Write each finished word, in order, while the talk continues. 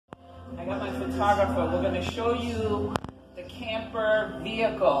I got my photographer. We're going to show you the camper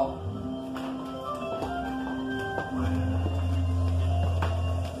vehicle.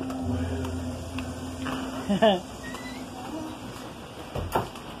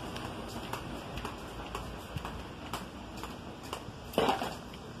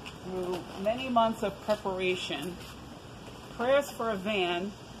 Through many months of preparation, prayers for a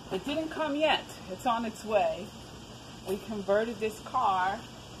van that didn't come yet. It's on its way. We converted this car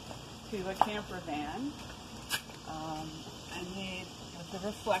to a camper van. I made the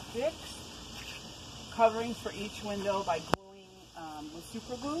reflective covering for each window by gluing with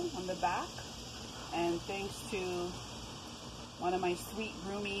super glue on the back. And thanks to one of my sweet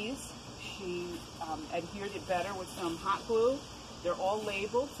roomies, she adhered it better with some hot glue. They're all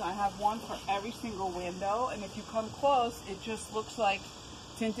labeled, so I have one for every single window. And if you come close, it just looks like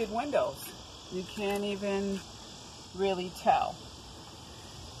tinted windows. You can't even really tell.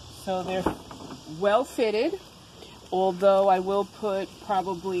 So they're well fitted, although I will put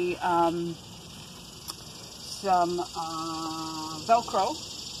probably some Velcro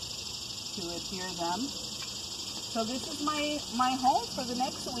to adhere them. So this is my home for the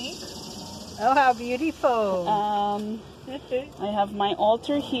next week. Oh, how beautiful. I have my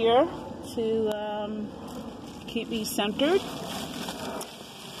altar here to keep me centered.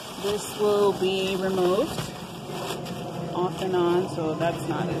 This will be removed off and on, so that's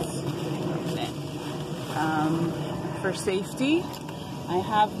not as permanent. For safety, I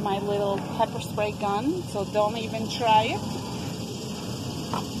have my little pepper spray gun, so don't even try it.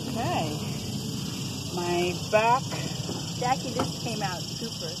 Okay. My back. Jackie, this came out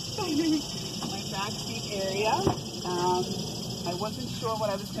super. My back seat area. I wasn't sure what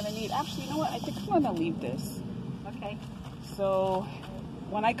I was going to need. Actually, you know what? I think I'm going to leave this. Okay. So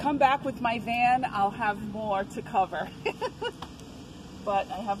when I come back with my van, I'll have more to cover.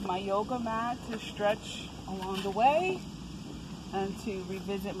 But I have my yoga mat to stretch along the way and to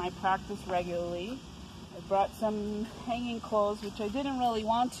revisit my practice regularly. I brought some hanging clothes, which I didn't really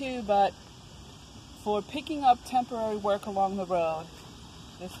want to, but for picking up temporary work along the road,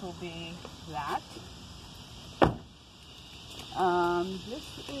 this will be that. This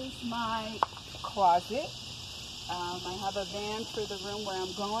is my closet. I have a van for the room where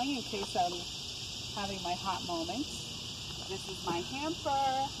I'm going in case I'm having my hot moments. This is my hamper.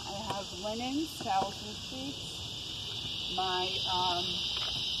 I have linens, towels, and sheets. My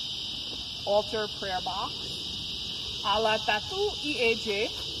altar prayer box. Ala Tatu IEJ.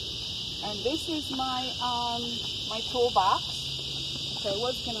 And this is my my toolbox. Okay, I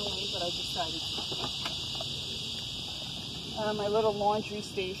was gonna leave, but I decided to. My little laundry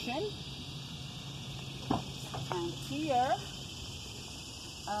station. And here,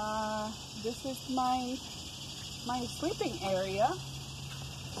 this is my sleeping area.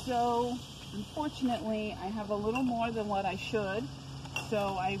 So unfortunately, I have a little more than what I should.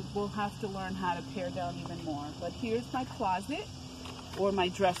 So I will have to learn how to pare down even more. But here's my closet, or my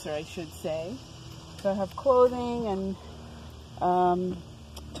dresser, I should say. So I have clothing and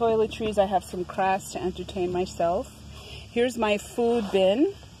toiletries. I have some crafts to entertain myself. Here's my food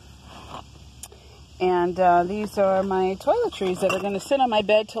bin. And these are my toiletries that are going to sit on my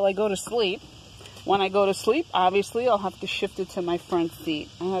bed till I go to sleep. When I go to sleep, obviously, I'll have to shift it to my front seat.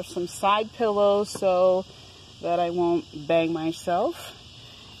 I have some side pillows so that I won't bang myself.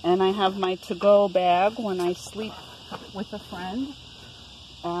 And I have my to-go bag when I sleep with a friend.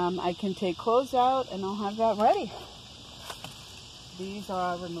 I can take clothes out and I'll have that ready. These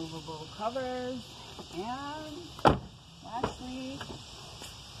are removable covers. And lastly,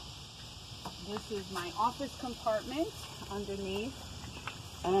 this is my office compartment underneath.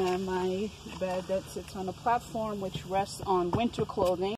 And my bed that sits on a platform which rests on winter clothing.